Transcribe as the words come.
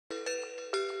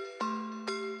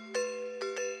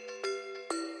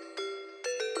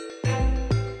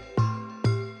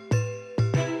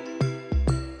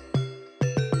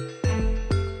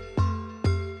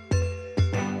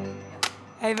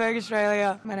Hey Vogue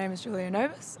Australia, my name is Julia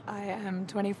Nobis. I am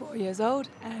 24 years old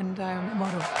and I'm a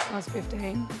model. I was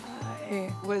 15.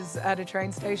 I was at a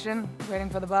train station waiting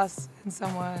for the bus and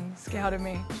someone scouted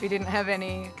me. She didn't have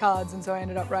any cards and so I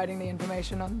ended up writing the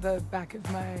information on the back of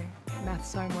my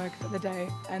maths homework for the day.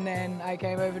 And then I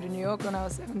came over to New York when I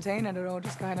was 17 and it all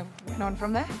just kind of went on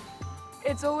from there.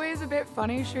 It's always a bit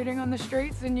funny shooting on the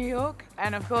streets in New York.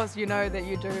 And of course you know that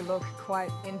you do look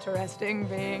quite interesting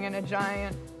being in a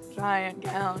giant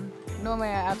gown. Normally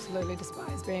I absolutely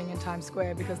despise being in Times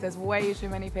Square because there's way too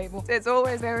many people. It's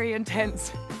always very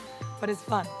intense, but it's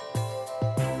fun.